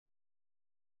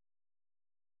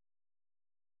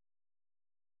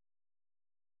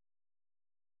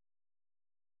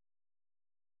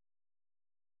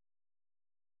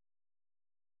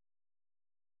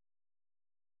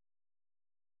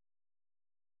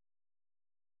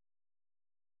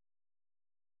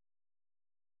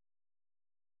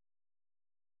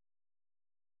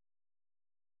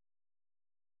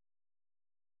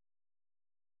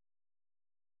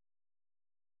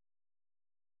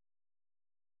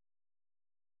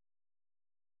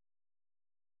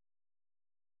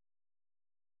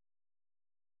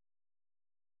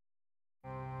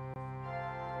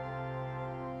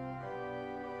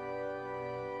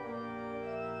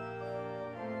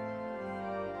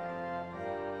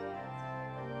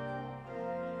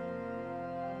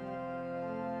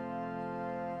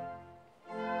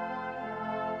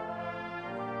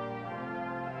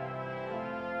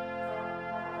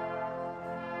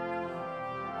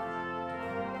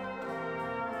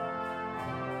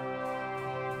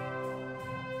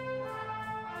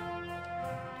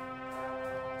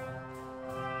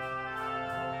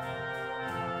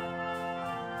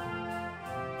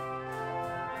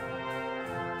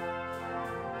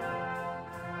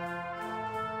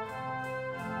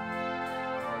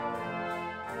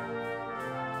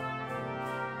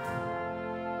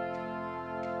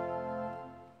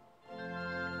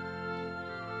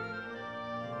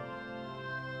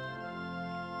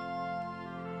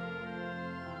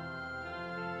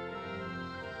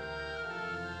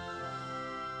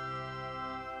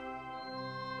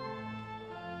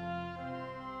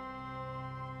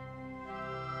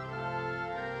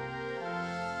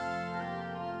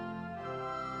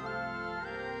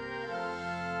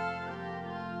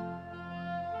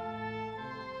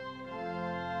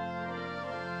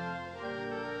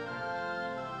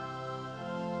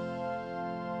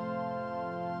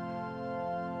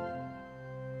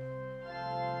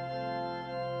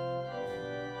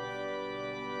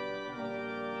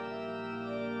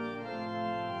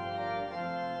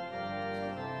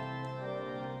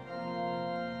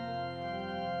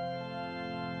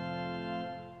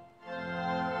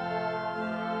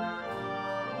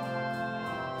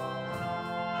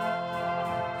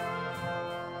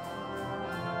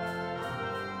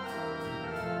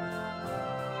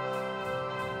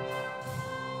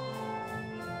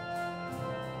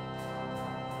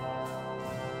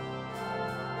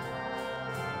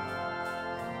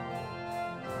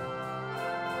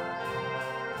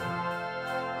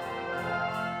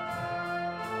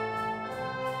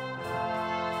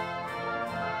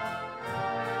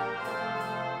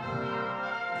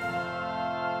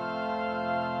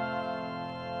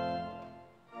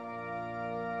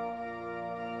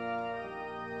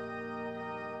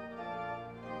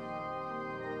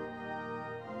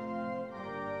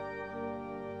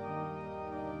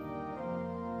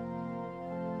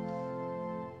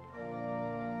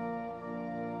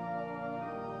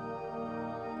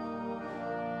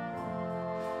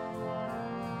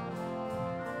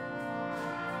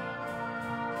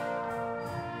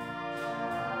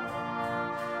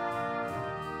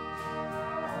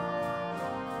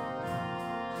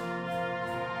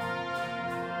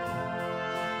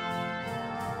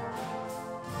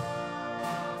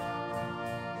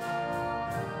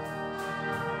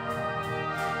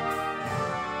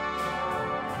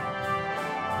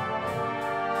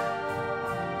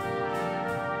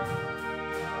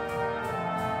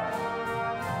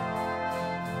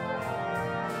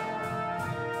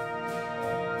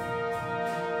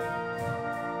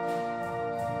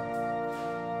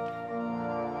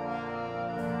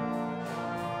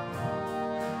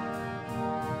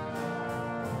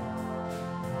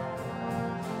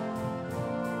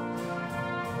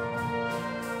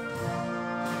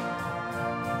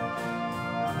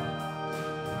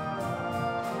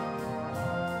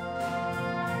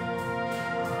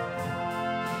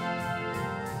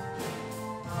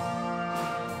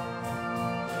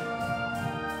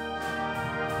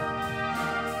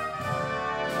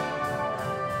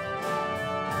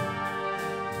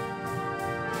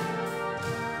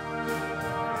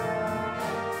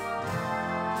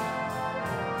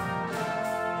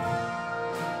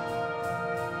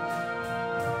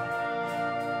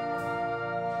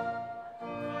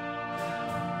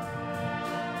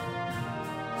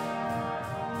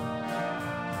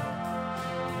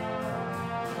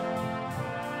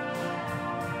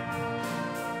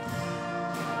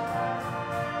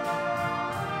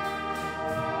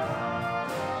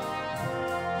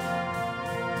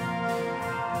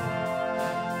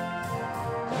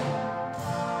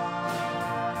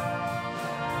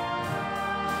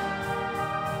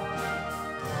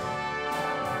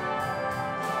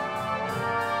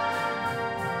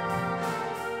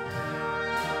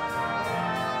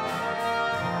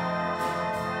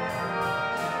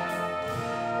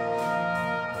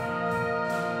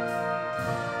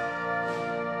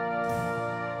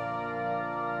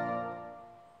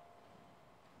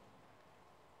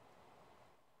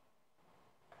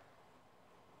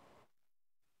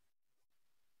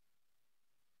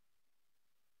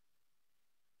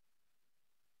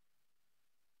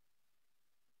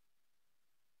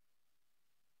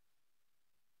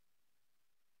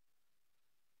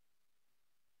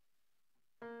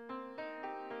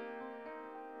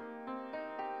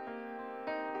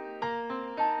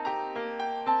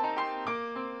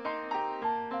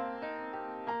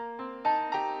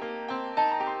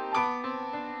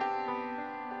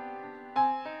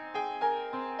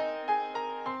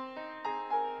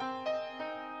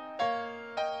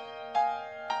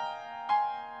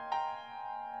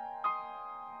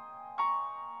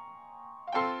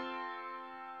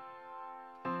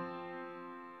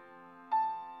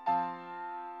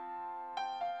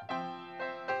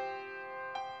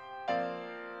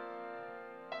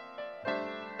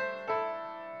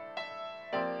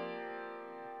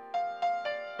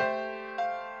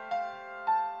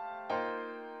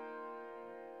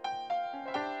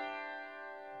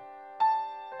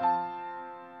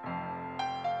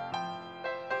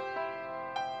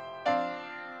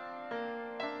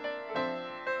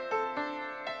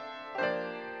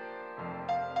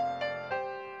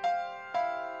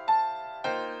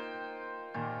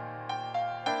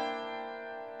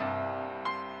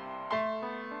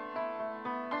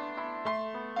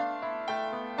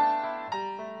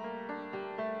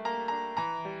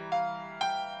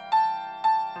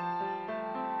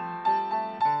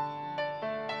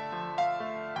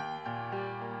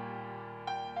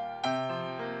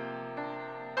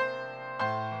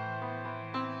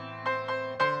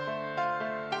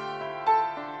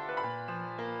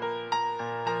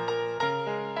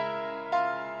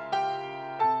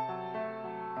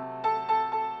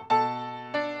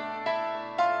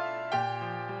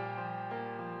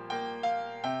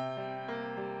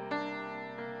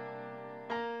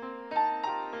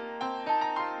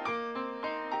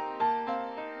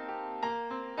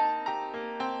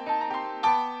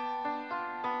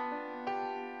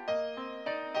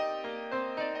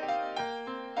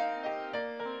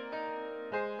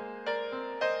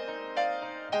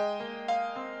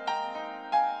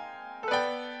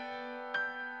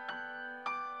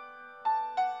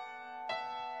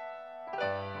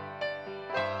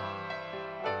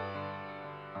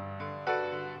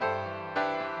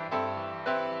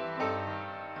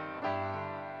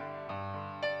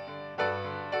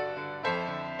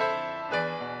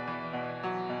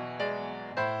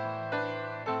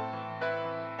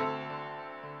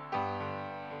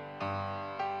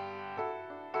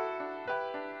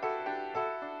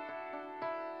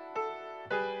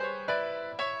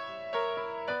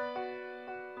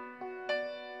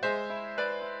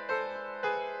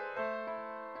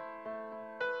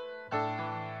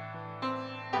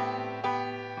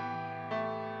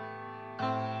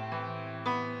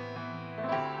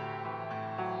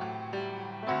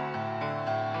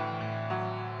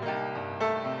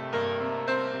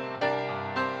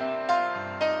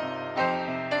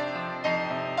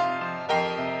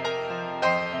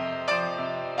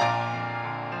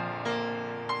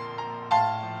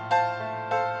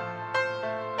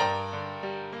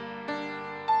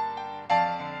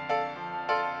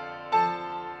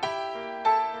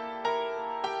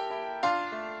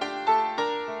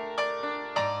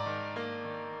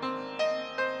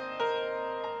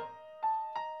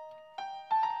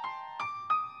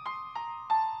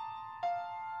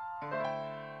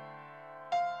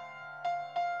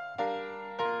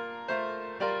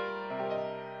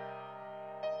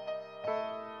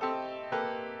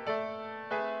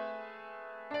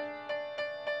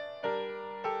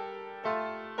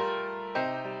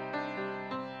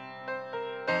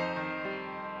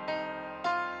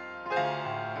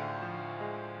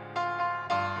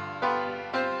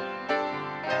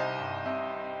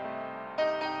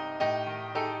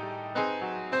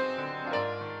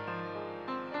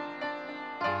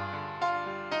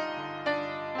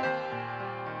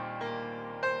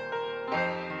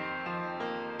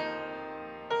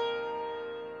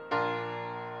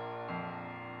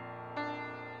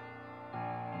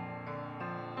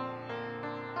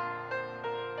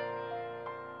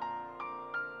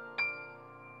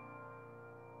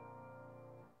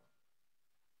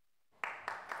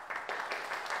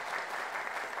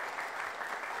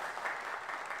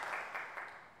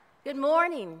Good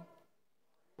morning.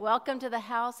 Welcome to the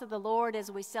house of the Lord as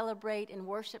we celebrate and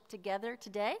worship together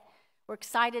today. We're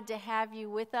excited to have you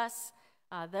with us,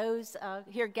 those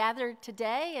here gathered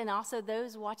today and also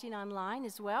those watching online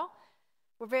as well.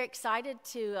 We're very excited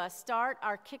to start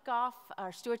our kickoff,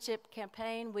 our stewardship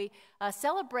campaign. We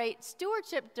celebrate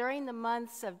stewardship during the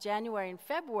months of January and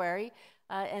February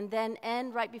and then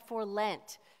end right before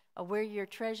Lent. Where your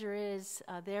treasure is,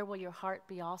 there will your heart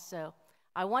be also.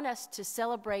 I want us to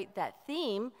celebrate that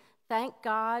theme, thank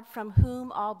God from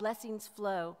whom all blessings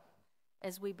flow,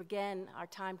 as we begin our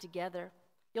time together.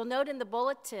 You'll note in the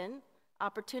bulletin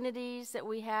opportunities that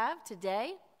we have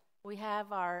today. We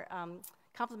have our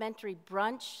complimentary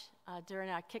brunch during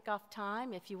our kickoff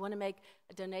time. If you want to make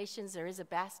donations, there is a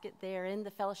basket there in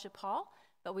the fellowship hall,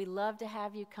 but we'd love to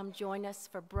have you come join us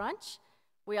for brunch.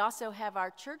 We also have our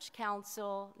church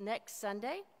council next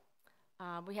Sunday.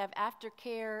 We have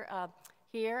aftercare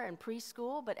here and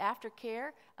preschool, but aftercare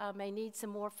may need some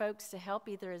more folks to help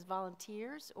either as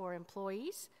volunteers or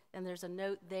employees, and there's a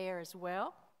note there as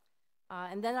well.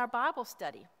 And then our Bible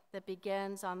study that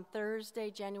begins on Thursday,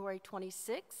 January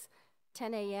 26th,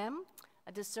 10 a.m.,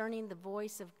 Discerning the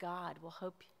Voice of God. We'll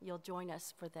hope you'll join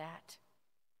us for that.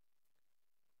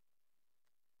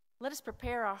 Let us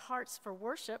prepare our hearts for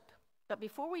worship, but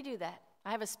before we do that,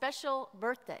 I have a special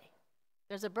birthday.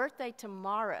 There's a birthday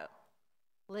tomorrow.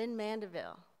 Lynn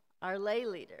Mandeville, our lay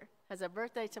leader, has a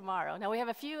birthday tomorrow. Now, we have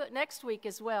a few next week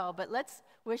as well, but let's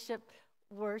wish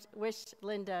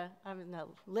Lynn a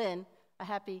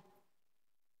happy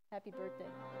birthday.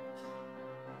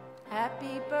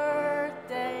 Happy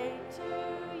birthday to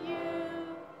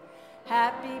you.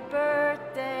 Happy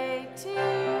birthday to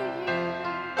you.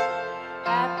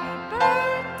 Happy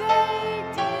birthday,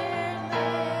 dear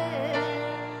Lynn.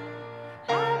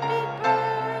 Happy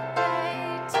birthday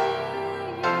to you.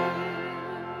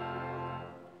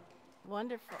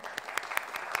 Wonderful.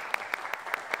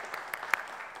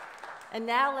 And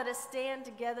now let us stand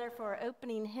together for our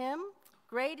opening hymn.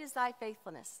 Great is thy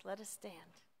faithfulness. Let us stand.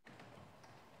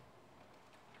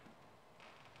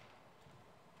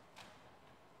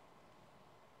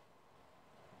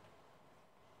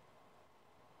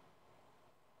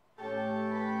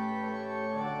 Father.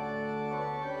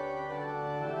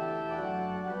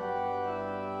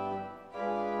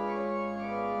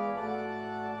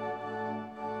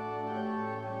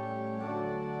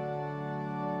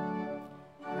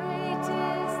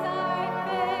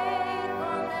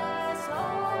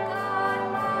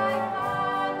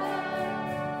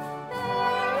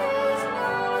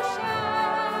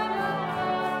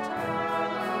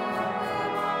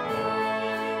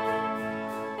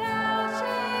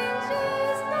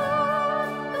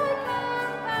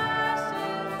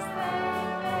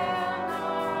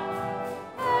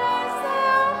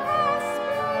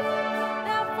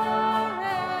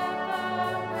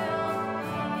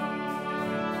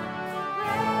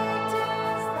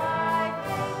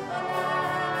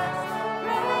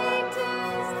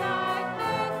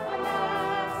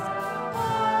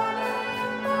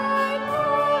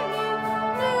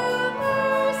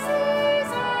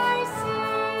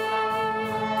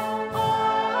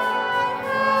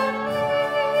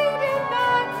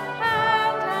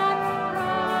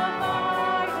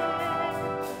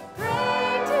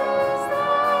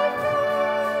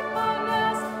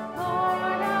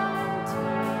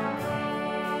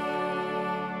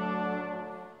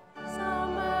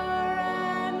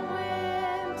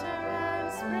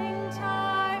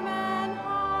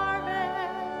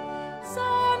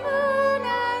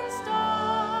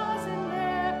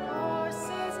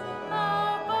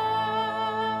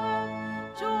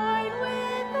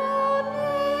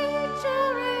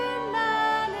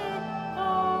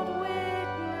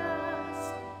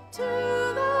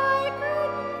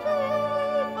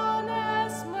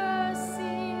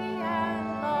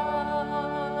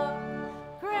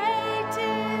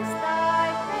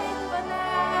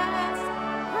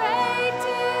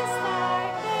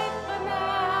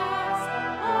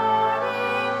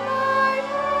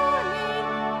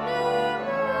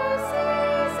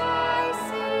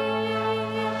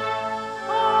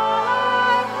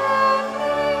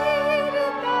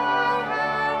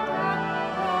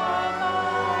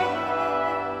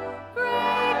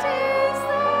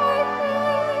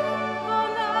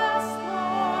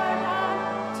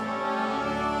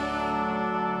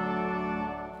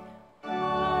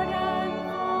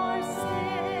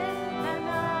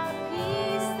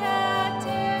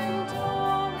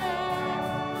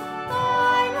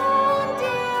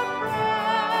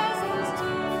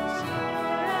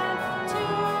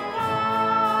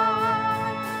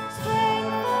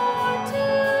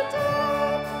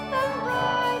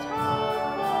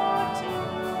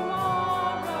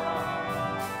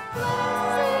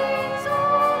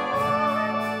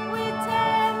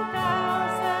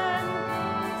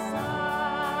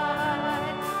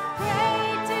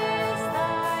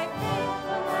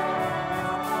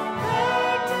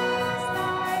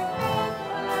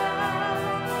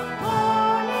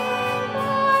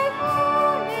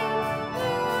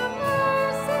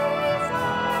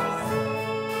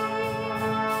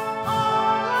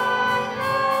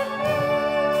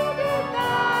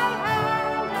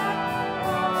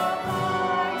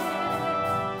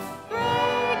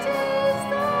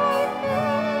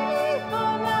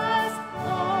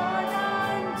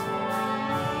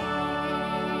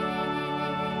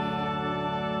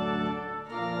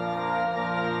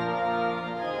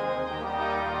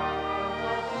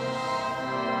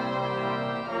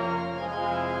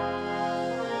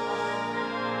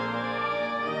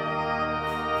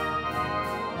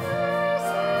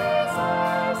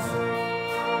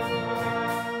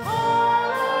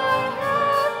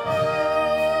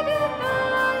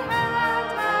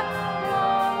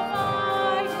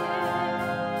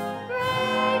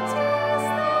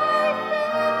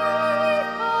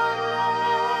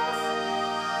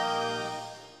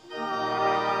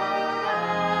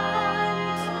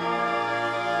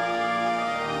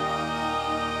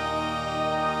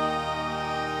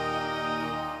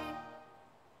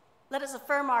 us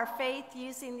affirm our faith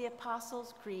using the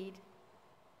Apostles' Creed.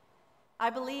 I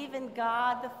believe in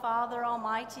God, the Father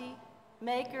Almighty,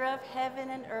 maker of heaven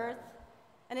and earth,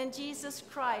 and in Jesus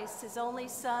Christ, his only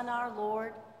Son, our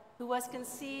Lord, who was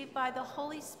conceived by the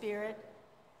Holy Spirit,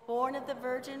 born of the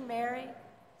Virgin Mary,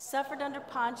 suffered under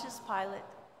Pontius Pilate,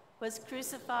 was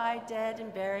crucified, dead,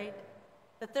 and buried.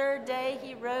 The third day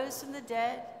he rose from the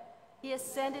dead. He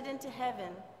ascended into heaven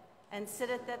and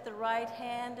sitteth at the right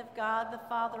hand of God the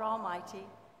Father Almighty.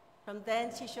 From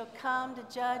thence he shall come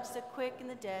to judge the quick and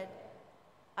the dead.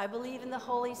 I believe in the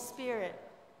Holy Spirit,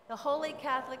 the Holy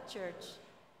Catholic Church,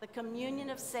 the communion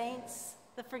of saints,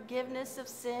 the forgiveness of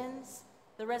sins,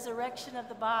 the resurrection of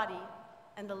the body,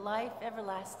 and the life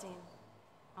everlasting.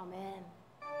 Amen.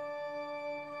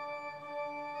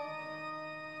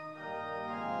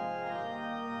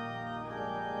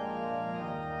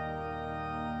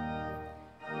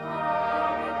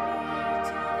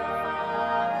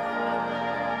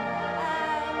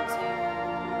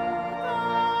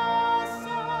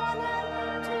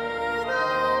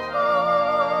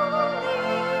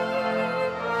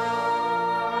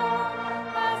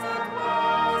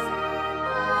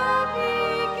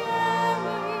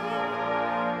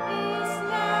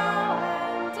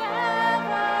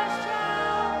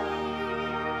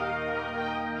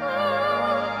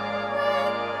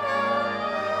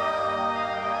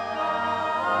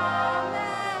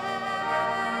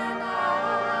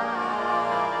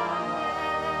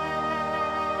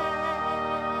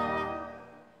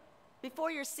 Before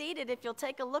you're seated, if you'll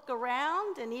take a look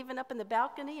around and even up in the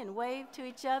balcony and wave to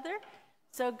each other.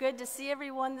 So good to see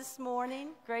everyone this morning.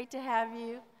 Great to have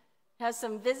you. Have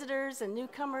some visitors and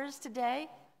newcomers today.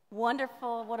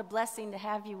 Wonderful. What a blessing to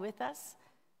have you with us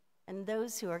and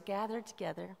those who are gathered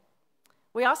together.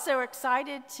 We also are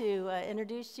excited to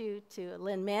introduce you to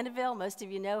Lynn Mandeville. Most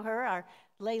of you know her, our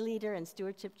lay leader and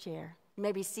stewardship chair. You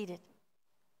may be seated.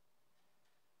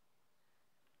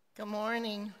 Good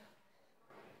morning.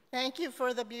 Thank you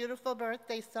for the beautiful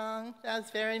birthday song. That was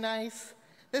very nice.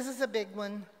 This is a big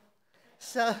one,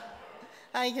 so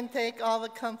I can take all the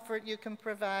comfort you can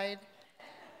provide.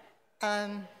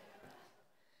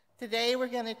 Today we're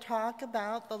going to talk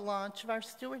about the launch of our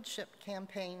stewardship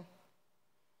campaign.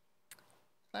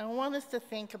 I want us to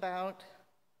think about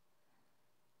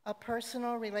a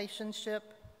personal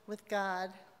relationship with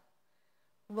God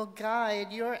will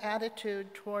guide your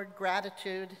attitude toward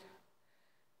gratitude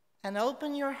and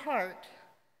open your heart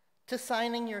to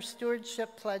signing your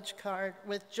stewardship pledge card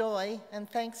with joy and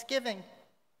thanksgiving.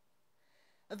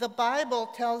 The Bible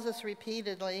tells us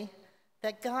repeatedly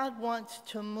that God wants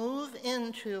to move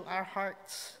into our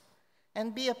hearts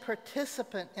and be a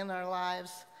participant in our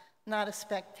lives, not a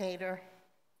spectator.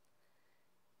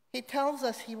 He tells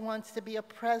us he wants to be a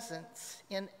presence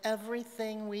in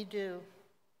everything we do.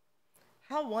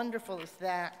 How wonderful is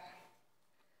that?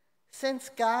 Since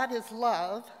God is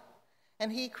love,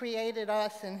 and he created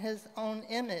us in his own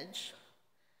image,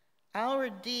 our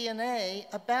DNA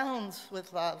abounds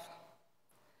with love.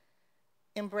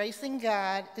 Embracing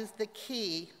God is the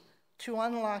key to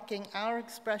unlocking our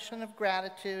expression of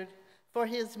gratitude for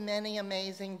his many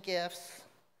amazing gifts,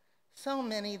 so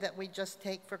many that we just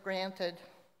take for granted.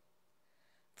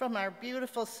 From our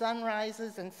beautiful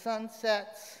sunrises and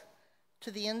sunsets to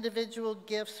the individual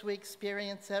gifts we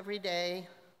experience every day,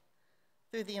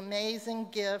 through the amazing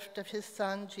gift of his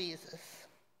Son, Jesus.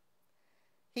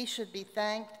 He should be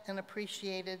thanked and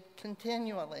appreciated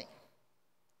continually.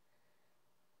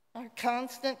 Our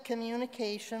constant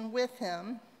communication with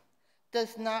him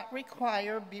does not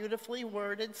require beautifully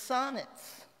worded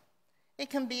sonnets. It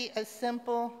can be as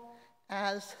simple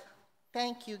as,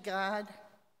 "Thank you, God,"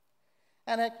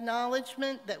 an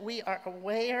acknowledgement that we are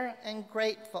aware and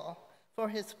grateful for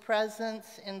his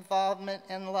presence, involvement,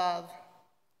 and love.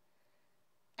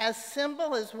 As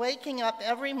simple as waking up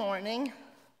every morning,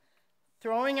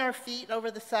 throwing our feet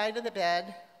over the side of the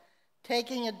bed,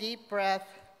 taking a deep breath,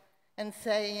 and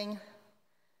saying,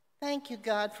 "Thank you,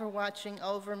 God, for watching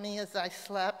over me as I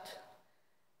slept,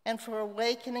 and for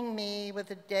awakening me with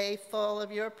a day full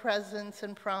of your presence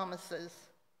and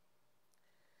promises."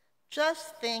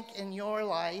 Just think in your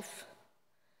life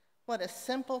what a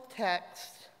simple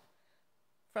text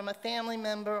from a family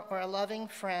member or a loving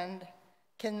friend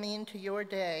can mean to your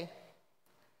day.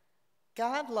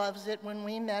 God loves it when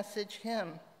we message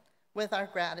him with our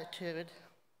gratitude.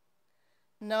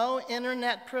 No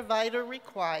internet provider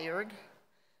required,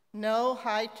 no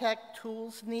high-tech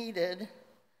tools needed,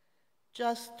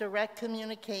 just direct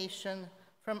communication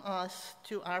from us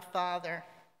to our Father.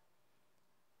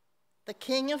 The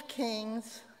King of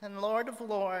Kings and Lord of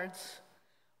Lords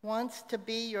wants to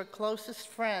be your closest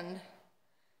friend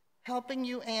helping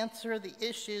you answer the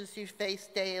issues you face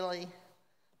daily,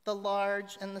 the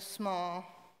large and the small.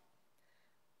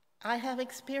 I have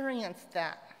experienced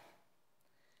that.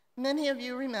 Many of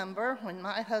you remember when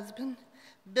my husband,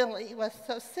 Billy, was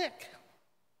so sick.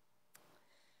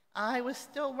 I was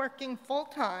still working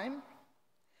full-time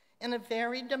in a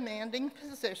very demanding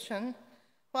position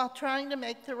while trying to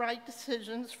make the right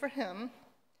decisions for him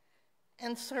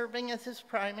and serving as his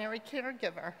primary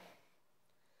caregiver.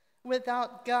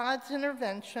 Without God's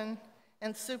intervention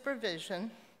and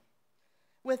supervision,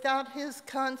 without his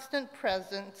constant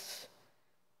presence,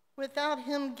 without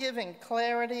him giving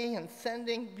clarity and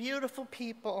sending beautiful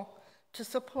people to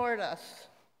support us,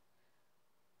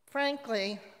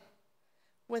 frankly,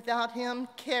 without him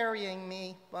carrying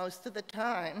me most of the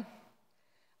time,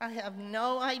 I have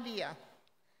no idea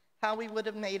how we would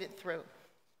have made it through.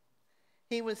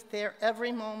 He was there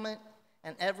every moment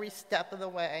and every step of the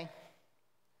way.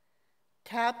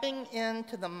 Tapping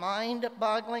into the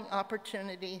mind-boggling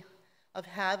opportunity of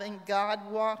having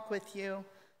God walk with you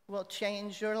will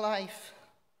change your life.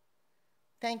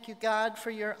 Thank you, God, for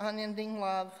your unending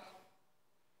love.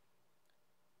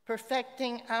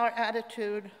 Perfecting our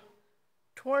attitude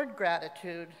toward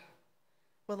gratitude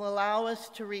will allow us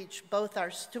to reach both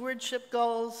our stewardship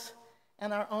goals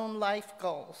and our own life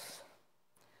goals.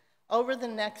 Over the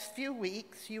next few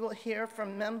weeks, you will hear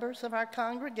from members of our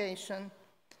congregation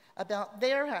about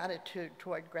their attitude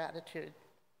toward gratitude.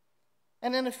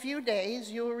 And in a few days,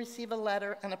 you will receive a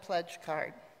letter and a pledge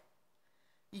card.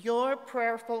 Your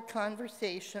prayerful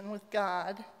conversation with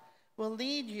God will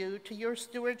lead you to your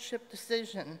stewardship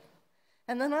decision.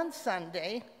 And then on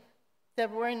Sunday,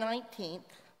 February 19th,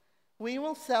 we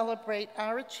will celebrate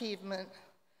our achievement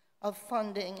of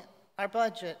funding our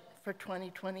budget for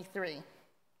 2023.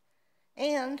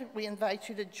 And we invite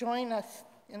you to join us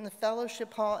in the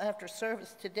fellowship hall after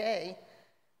service today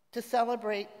to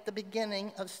celebrate the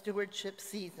beginning of stewardship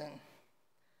season.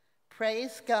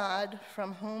 Praise God,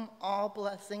 from whom all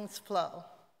blessings flow.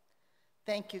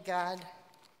 Thank you, God.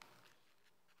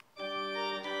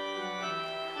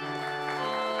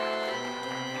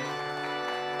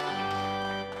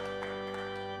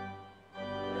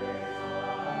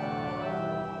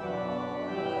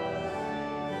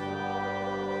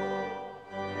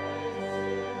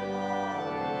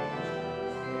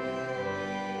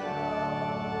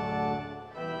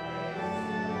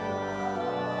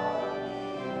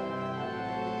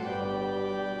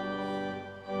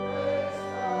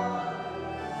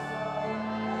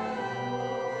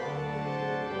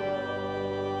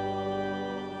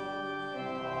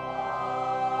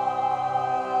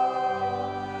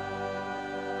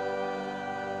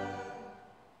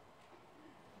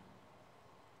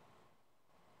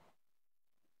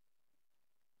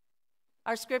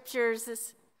 Our scriptures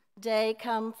this day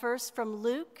come first from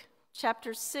Luke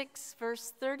chapter 6,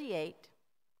 verse 38.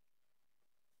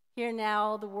 Hear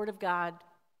now the word of God.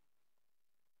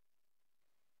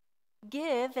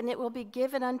 Give, and it will be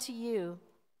given unto you.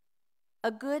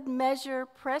 A good measure,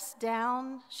 pressed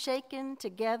down, shaken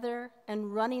together,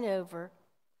 and running over,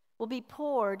 will be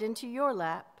poured into your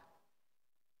lap.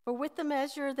 For with the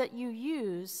measure that you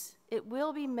use, it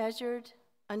will be measured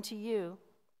unto you.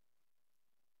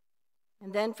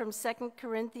 And then from 2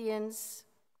 Corinthians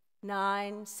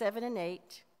 9, 7, and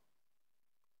 8.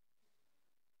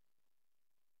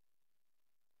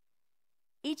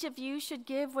 Each of you should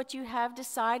give what you have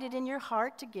decided in your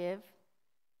heart to give,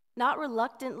 not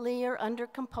reluctantly or under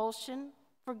compulsion,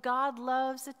 for God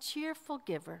loves a cheerful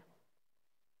giver.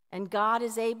 And God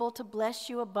is able to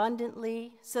bless you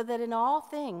abundantly, so that in all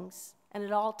things and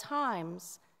at all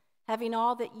times, having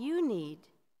all that you need,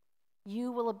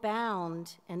 you will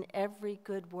abound in every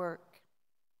good work.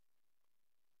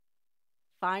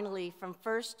 Finally, from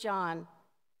 1 John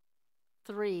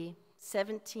 3,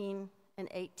 17 and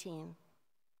 18.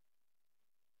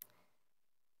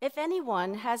 If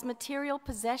anyone has material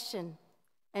possession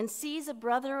and sees a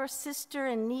brother or sister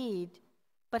in need,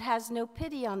 but has no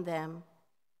pity on them,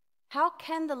 how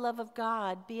can the love of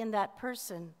God be in that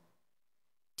person?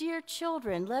 Dear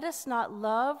children, let us not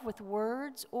love with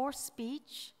words or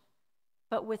speech,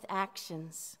 but with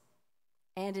actions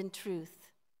and in truth.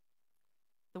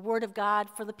 The word of God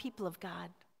for the people of God.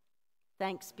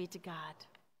 Thanks be to God.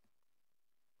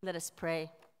 Let us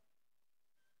pray.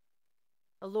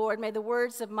 O Lord, may the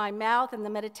words of my mouth and the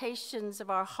meditations of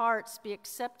our hearts be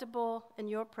acceptable in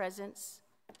your presence.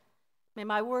 May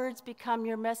my words become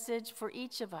your message for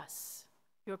each of us,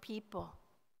 your people.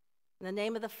 In the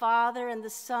name of the Father, and the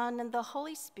Son, and the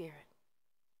Holy Spirit.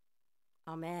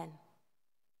 Amen.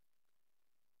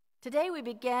 Today we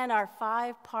began our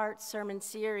 5-part sermon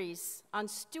series on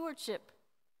stewardship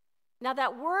Now,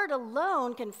 that word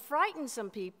alone can frighten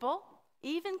some people,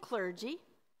 even clergy,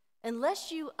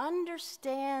 unless you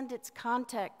understand its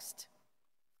context.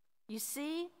 You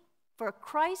see, for a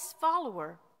Christ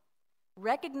follower,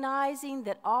 recognizing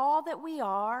that all that we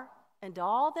are and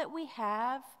all that we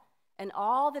have and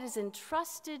all that is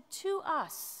entrusted to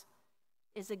us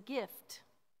is a gift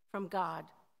from God.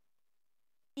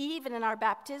 Even in our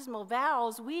baptismal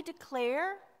vows, we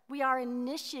declare we are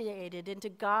initiated into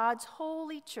God's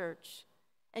holy church,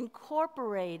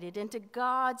 incorporated into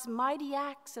God's mighty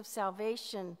acts of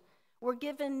salvation. We're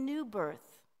given new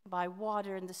birth by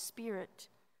water and the Spirit.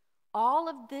 All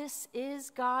of this is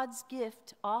God's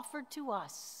gift offered to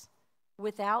us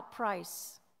without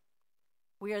price.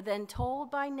 We are then told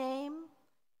by name,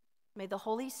 may the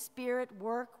Holy Spirit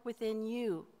work within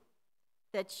you,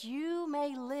 that you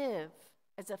may live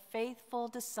as a faithful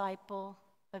disciple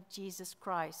of Jesus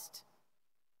Christ.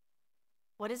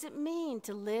 What does it mean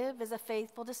to live as a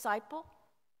faithful disciple?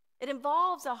 It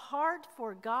involves a heart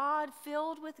for God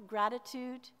filled with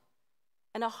gratitude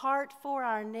and a heart for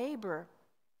our neighbor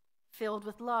filled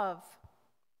with love.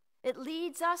 It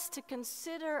leads us to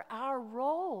consider our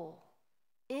role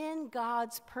in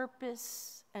God's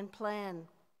purpose and plan.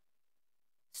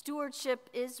 Stewardship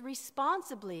is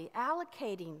responsibly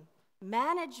allocating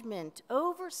management,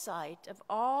 oversight of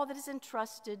all that is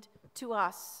entrusted to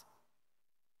us.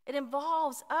 It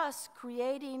involves us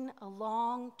creating a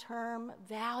long-term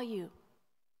value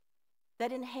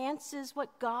that enhances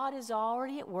what God is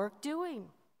already at work doing.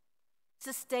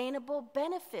 Sustainable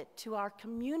benefit to our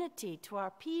community, to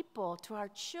our people, to our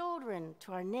children,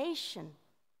 to our nation.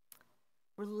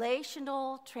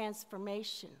 Relational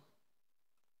transformation,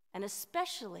 and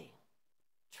especially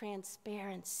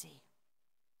transparency.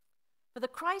 For the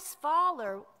Christ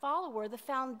follower, the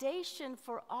foundation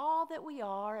for all that we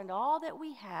are and all that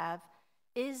we have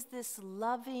is this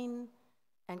loving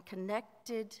and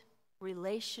connected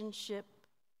relationship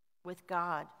with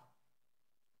God.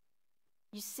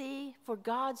 You see, for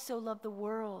God so loved the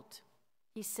world,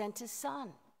 he sent his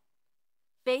Son.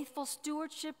 Faithful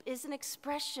stewardship is an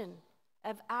expression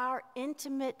of our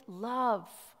intimate love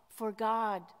for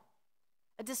God,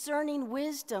 a discerning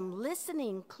wisdom,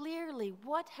 listening clearly.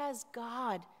 What does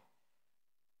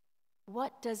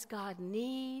God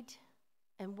need,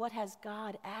 and what has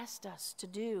God asked us to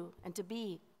do and to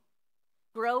be?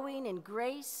 Growing in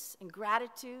grace and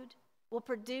gratitude will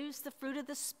produce the fruit of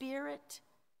the Spirit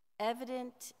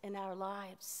evident in our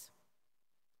lives.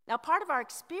 Now, part of our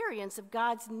experience of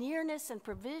God's nearness and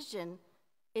provision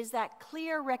is that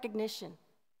clear recognition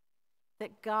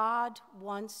that God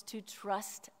wants to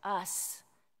trust us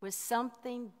with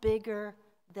something bigger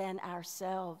than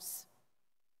ourselves.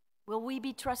 Will we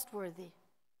be trustworthy?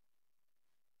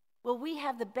 Will we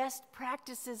have the best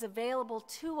practices available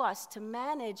to us to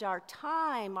manage our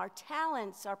time, our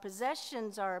talents, our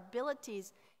possessions, our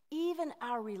abilities, even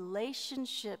our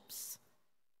relationships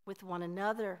with one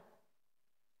another?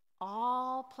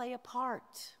 All play a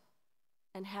part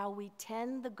in how we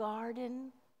tend the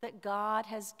garden that God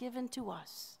has given to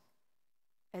us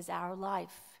as our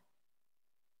life.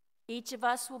 Each of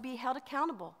us will be held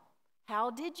accountable. How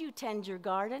did you tend your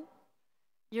garden?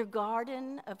 Your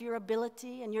garden of your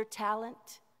ability and your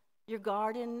talent, your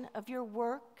garden of your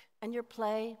work and your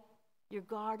play, your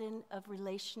garden of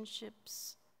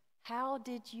relationships. How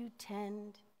did you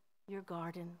tend your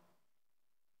garden?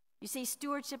 You see,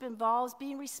 stewardship involves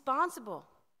being responsible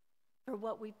for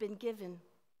what we've been given.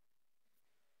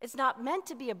 It's not meant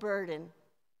to be a burden.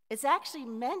 It's actually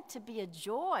meant to be a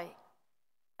joy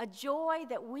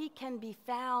that we can be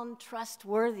found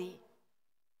trustworthy.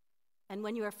 And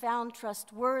when you are found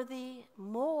trustworthy,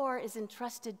 more is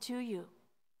entrusted to you.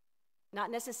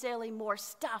 Not necessarily more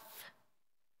stuff,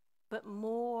 but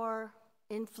more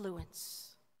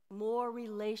influence, more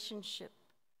relationship,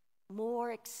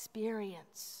 more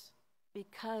experience,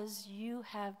 because you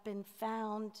have been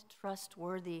found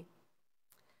trustworthy.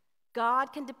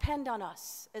 God can depend on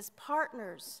us as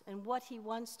partners in what he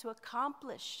wants to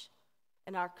accomplish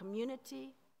in our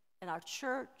community, in our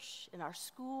church, in our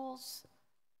schools,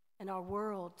 in our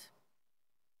world.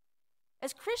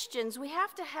 As Christians, we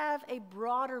have to have a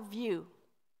broader view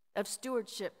of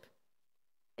stewardship.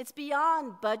 It's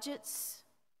beyond budgets.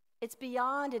 It's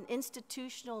beyond an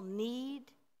institutional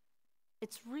need.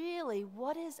 It's really,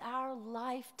 what is our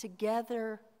life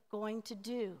together going to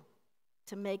do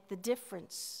to make the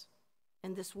difference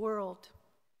in this world?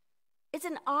 It's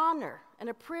an honor and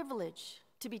a privilege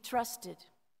to be trusted.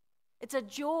 It's a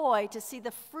joy to see the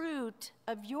fruit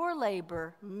of your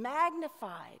labor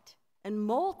magnified and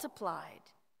multiplied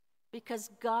because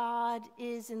God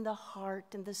is in the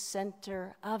heart and the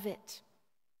center of it.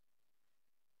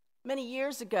 Many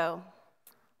years ago,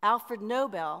 Alfred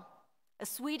Nobel, a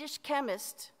Swedish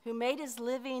chemist who made his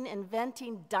living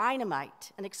inventing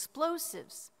dynamite and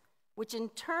explosives, which in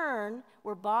turn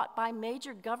were bought by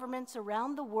major governments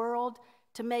around the world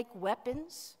to make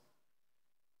weapons,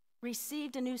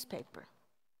 received a newspaper.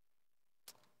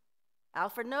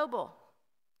 Alfred Nobel,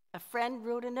 a friend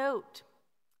wrote a note.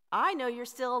 I know you're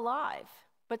still alive,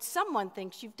 but someone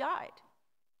thinks you've died.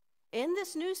 In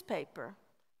this newspaper,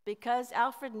 because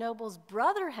Alfred Nobel's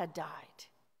brother had died,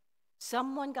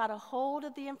 someone got a hold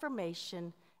of the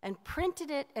information and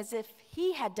printed it as if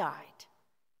he had died,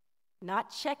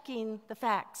 not checking the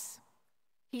facts.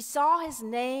 He saw his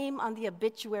name on the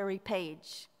obituary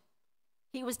page.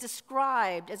 He was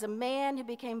described as a man who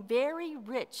became very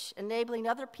rich, enabling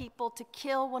other people to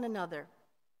kill one another.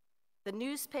 The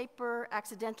newspaper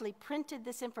accidentally printed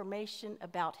this information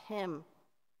about him.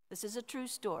 This is a true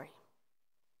story.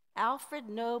 Alfred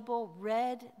Nobel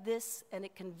read this and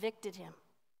it convicted him.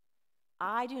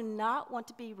 I do not want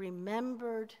to be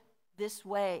remembered this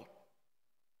way.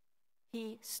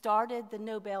 He started the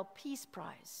Nobel Peace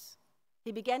Prize.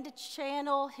 He began to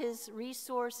channel his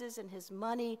resources and his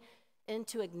money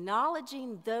into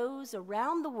acknowledging those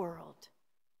around the world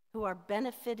who are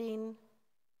benefiting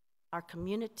our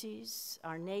communities,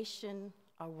 our nation,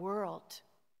 our world.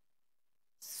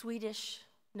 Swedish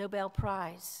Nobel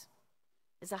Prize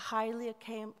is a highly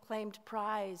acclaimed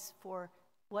prize for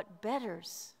what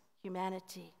betters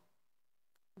humanity.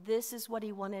 This is what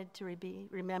he wanted to be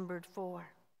remembered for.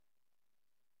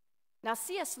 Now,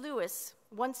 C.S. Lewis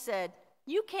once said,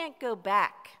 "You can't go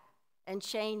back and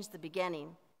change the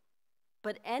beginning,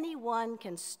 but anyone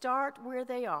can start where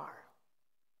they are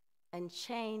and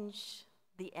change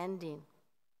the ending."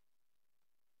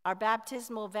 Our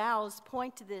baptismal vows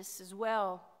point to this as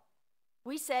well.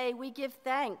 We say we give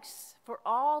thanks for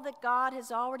all that God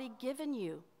has already given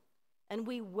you, and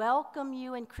we welcome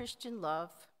you in Christian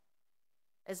love.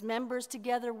 As members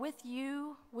together with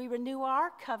you, we renew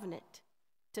our covenant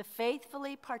to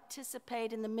faithfully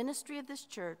participate in the ministry of this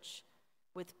church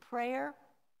with prayer,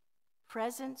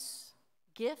 presence,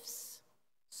 gifts,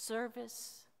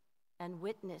 service, and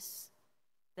witness,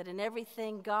 that in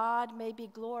everything God may be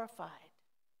glorified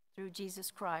through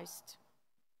Jesus Christ.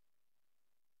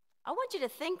 I want you to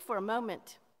think for a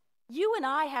moment. You and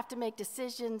I have to make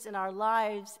decisions in our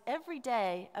lives every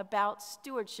day about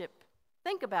stewardship.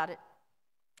 Think about it.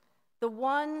 The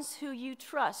ones who you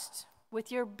trust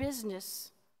with your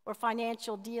business or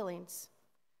financial dealings.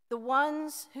 The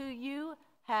ones who you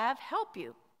have help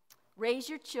you raise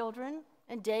your children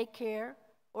in daycare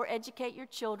or educate your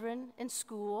children in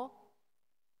school.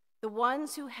 The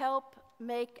ones who help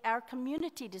make our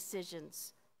community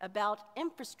decisions about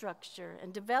infrastructure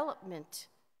and development.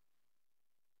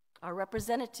 Our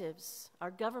representatives, our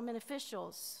government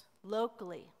officials,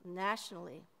 locally,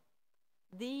 nationally.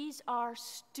 These are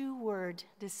steward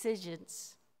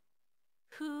decisions.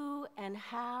 Who and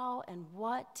how and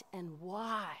what and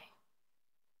why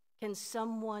can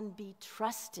someone be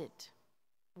trusted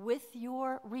with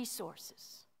your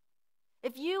resources?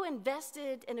 If you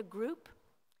invested in a group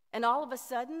and all of a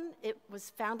sudden it was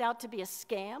found out to be a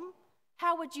scam,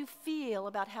 how would you feel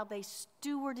about how they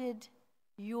stewarded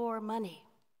your money?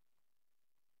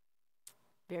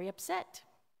 Very upset.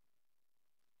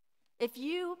 If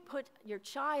you put your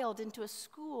child into a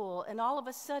school and all of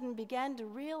a sudden began to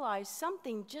realize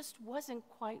something just wasn't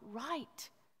quite right,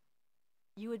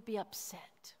 you would be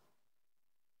upset.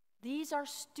 These are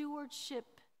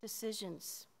stewardship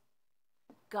decisions.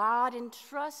 God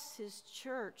entrusts his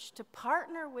church to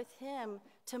partner with him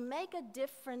to make a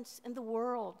difference in the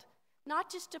world,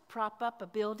 not just to prop up a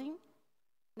building,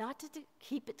 not to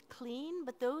keep it clean,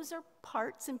 but those are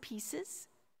parts and pieces.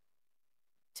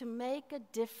 To make a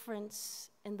difference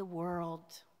in the world.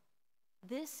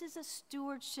 This is a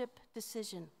stewardship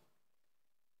decision.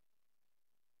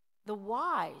 The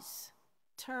wise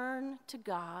turn to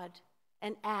God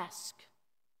and ask,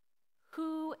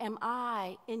 who am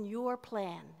I in your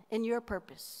plan, in your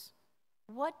purpose?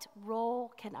 What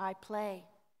role can I play?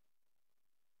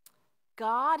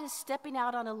 God is stepping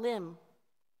out on a limb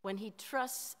when he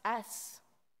trusts us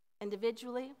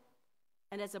individually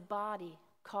and as a body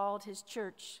called his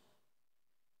church.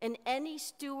 In any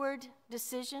steward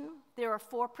decision, there are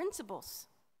 4 principles.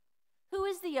 Who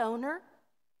is the owner?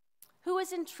 Who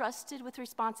is entrusted with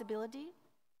responsibility?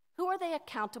 Who are they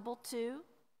accountable to?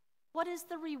 What is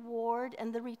the reward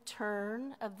and the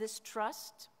return of this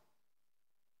trust?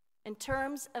 In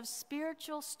terms of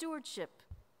spiritual stewardship,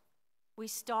 we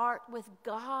start with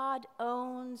God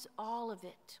owns all of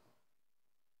it.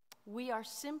 We are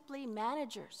simply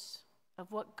managers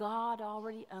of what God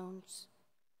already owns.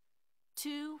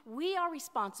 2, we are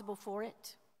responsible for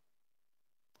it.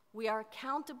 We are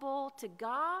accountable to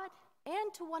God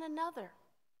and to one another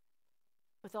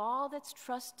with all that's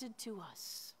trusted to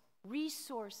us: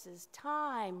 resources,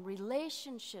 time,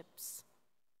 relationships.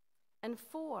 And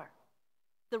 4,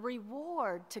 the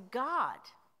reward to God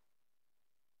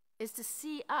is to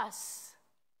see us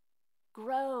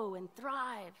grow and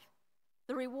thrive.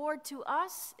 The reward to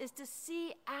us is to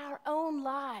see our own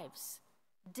lives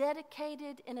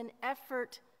dedicated in an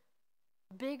effort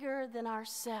bigger than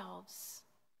ourselves,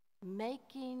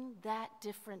 making that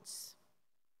difference.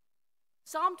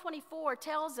 Psalm 24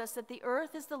 tells us that the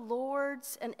earth is the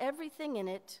Lord's and everything in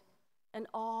it, and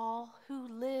all who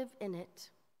live in it.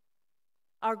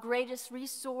 Our greatest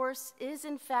resource is,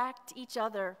 in fact, each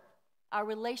other, our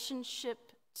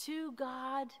relationship to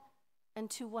God and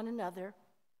to one another.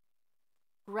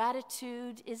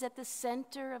 Gratitude is at the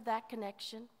center of that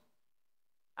connection.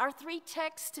 Our 3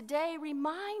 texts today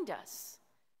remind us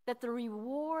that the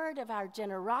reward of our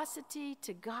generosity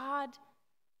to God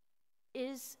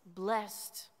is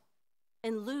blessed.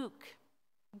 In Luke,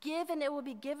 give and it will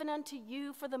be given unto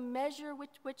you, for the measure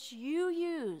which you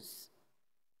use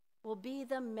will be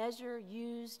the measure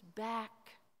used back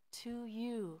to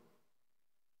you.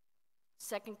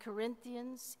 2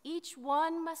 Corinthians, each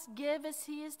one must give as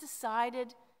he has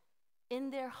decided in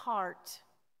their heart,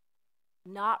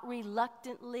 not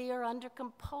reluctantly or under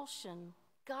compulsion.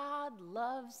 God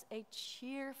loves a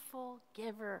cheerful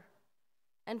giver.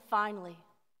 And finally,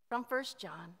 from 1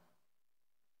 John,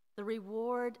 the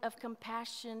reward of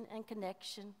compassion and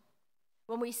connection.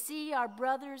 When we see our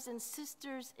brothers and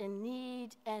sisters in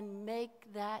need and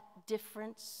make that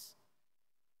difference,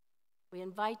 we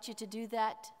invite you to do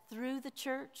that through the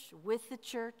church, with the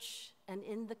church, and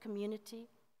in the community.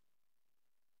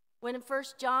 When in 1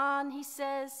 John he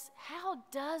says, how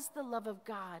does the love of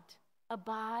God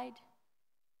abide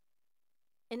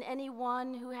in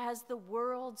anyone who has the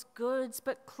world's goods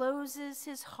but closes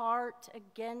his heart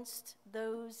against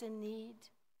those in need?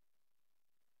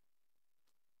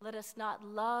 Let us not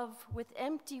love with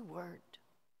empty word,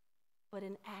 but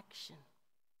in action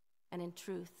and in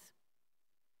truth.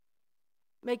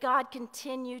 May God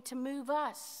continue to move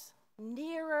us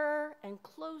nearer and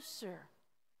closer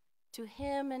to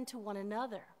him and to one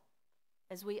another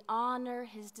as we honor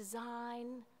his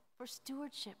design for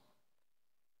stewardship,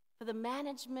 for the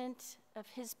management of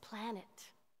his planet,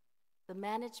 the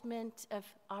management of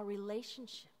our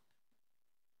relationship.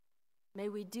 May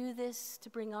we do this to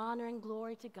bring honor and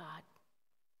glory to God.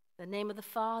 In the name of the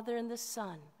Father, and the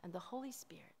Son, and the Holy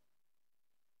Spirit.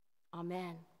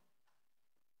 Amen.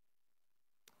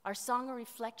 Our song of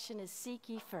reflection is Seek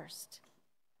Ye First.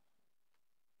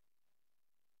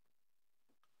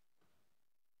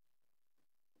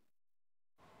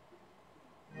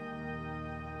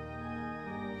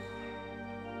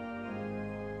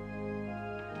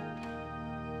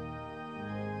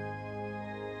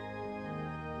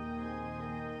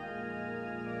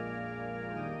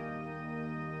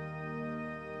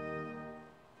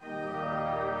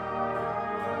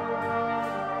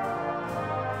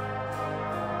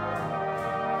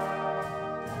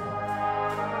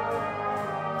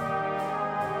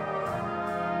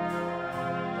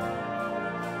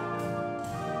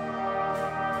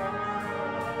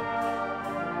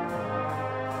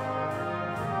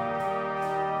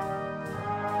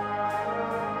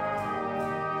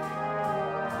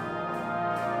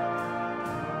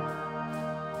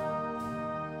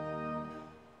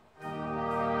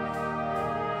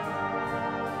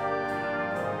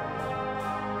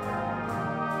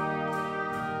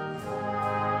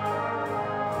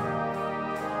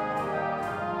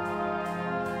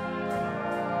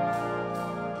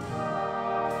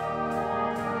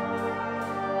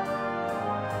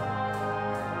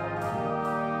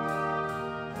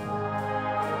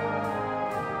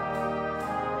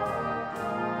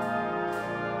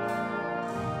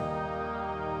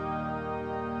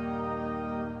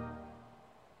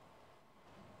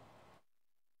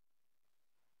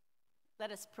 Let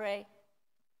us pray.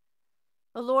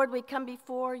 O Lord, we come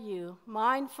before you,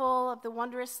 mindful of the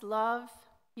wondrous love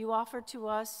you offer to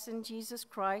us in Jesus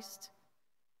Christ,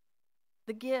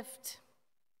 the gift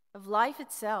of life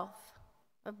itself,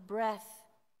 of breath,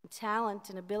 and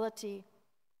talent, and ability,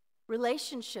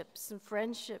 relationships and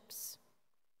friendships.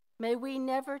 May we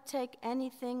never take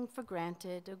anything for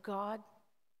granted, O God.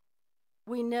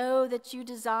 We know that you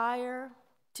desire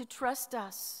to trust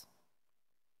us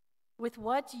with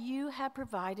what you have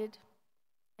provided.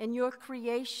 In your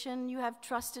creation, you have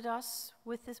trusted us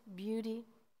with this beauty.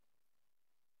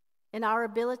 In our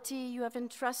ability, you have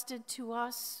entrusted to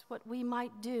us what we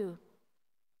might do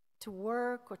to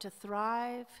work or to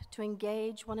thrive, to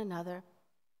engage one another.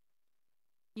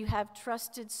 You have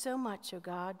trusted so much, O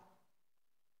God.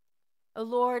 O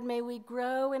Lord, may we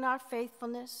grow in our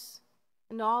faithfulness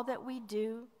in all that we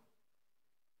do,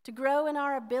 to grow in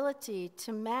our ability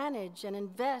to manage and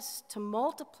invest, to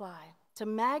multiply, to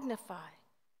magnify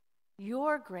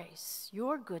your grace,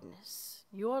 your goodness,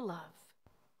 your love.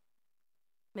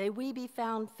 May we be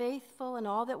found faithful in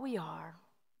all that we are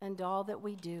and all that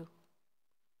we do.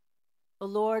 O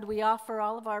Lord, we offer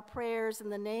all of our prayers in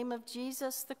the name of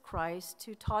Jesus the Christ,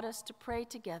 who taught us to pray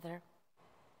together.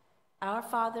 Our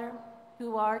Father,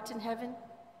 who art in heaven,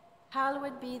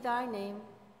 hallowed be thy name.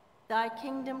 Thy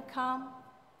kingdom come,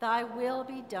 thy will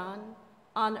be done,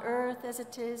 on earth as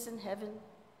it is in heaven.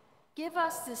 Give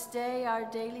us this day our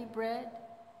daily bread,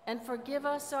 and forgive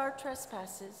us our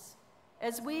trespasses,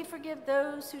 as we forgive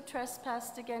those who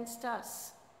trespass against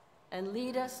us. And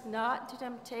lead us not into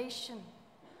temptation,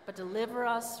 but deliver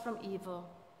us from evil.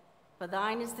 For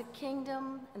thine is the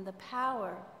kingdom, and the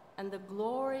power, and the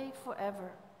glory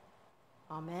forever.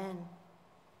 Amen.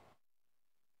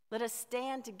 Let us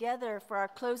stand together for our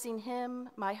closing hymn,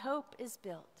 My Hope is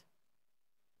Built.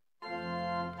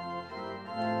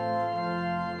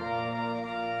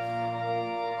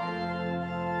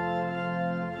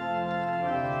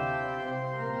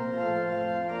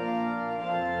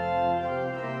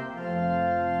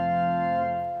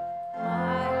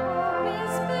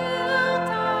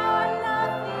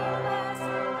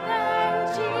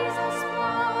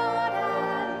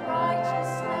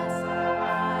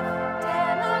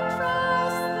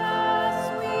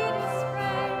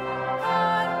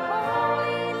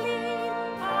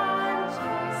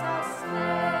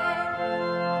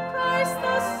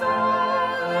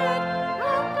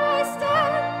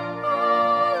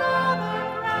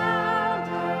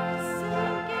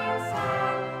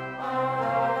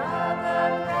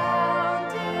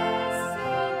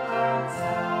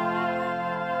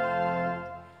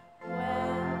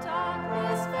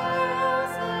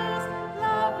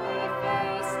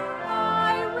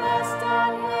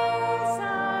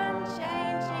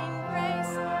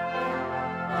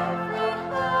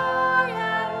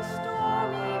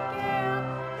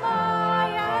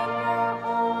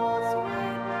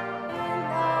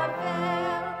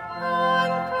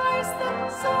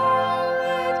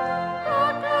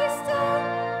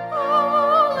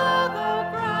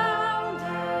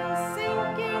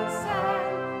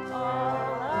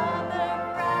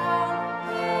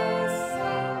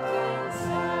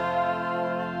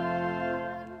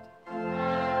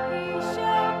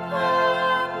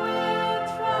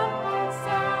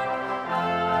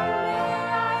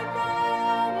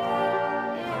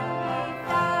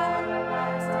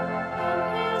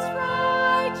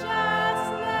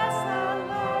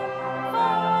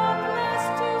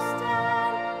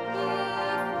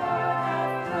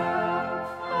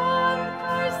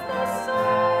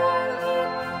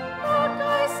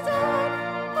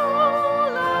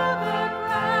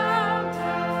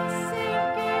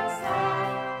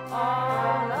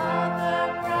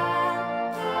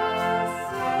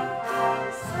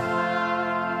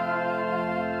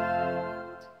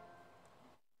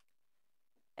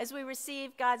 As we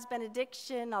receive God's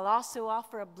benediction, I'll also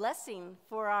offer a blessing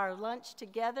for our lunch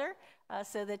together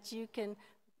so that you can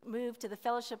move to the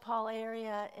fellowship hall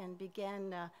area and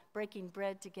begin breaking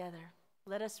bread together.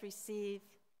 Let us receive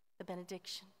the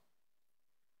benediction.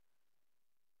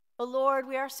 O Lord,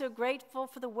 we are so grateful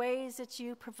for the ways that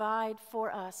you provide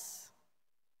for us.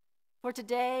 For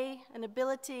today, an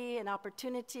ability, an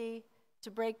opportunity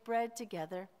to break bread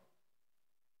together.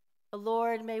 O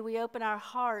Lord, may we open our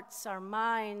hearts, our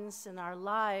minds, and our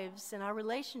lives and our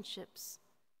relationships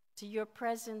to your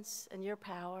presence and your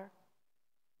power,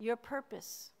 your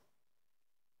purpose.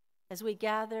 As we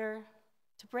gather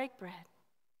to break bread,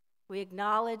 we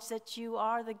acknowledge that you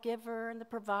are the giver and the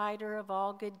provider of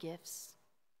all good gifts.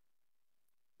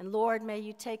 And Lord, may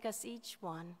you take us each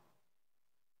one.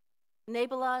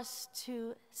 Enable us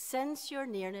to sense your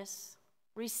nearness,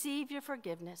 receive your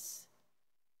forgiveness,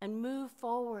 and move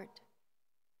forward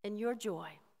in your joy.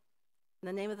 In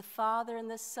the name of the Father, and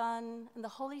the Son, and the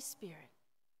Holy Spirit.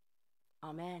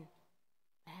 Amen.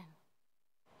 Amen.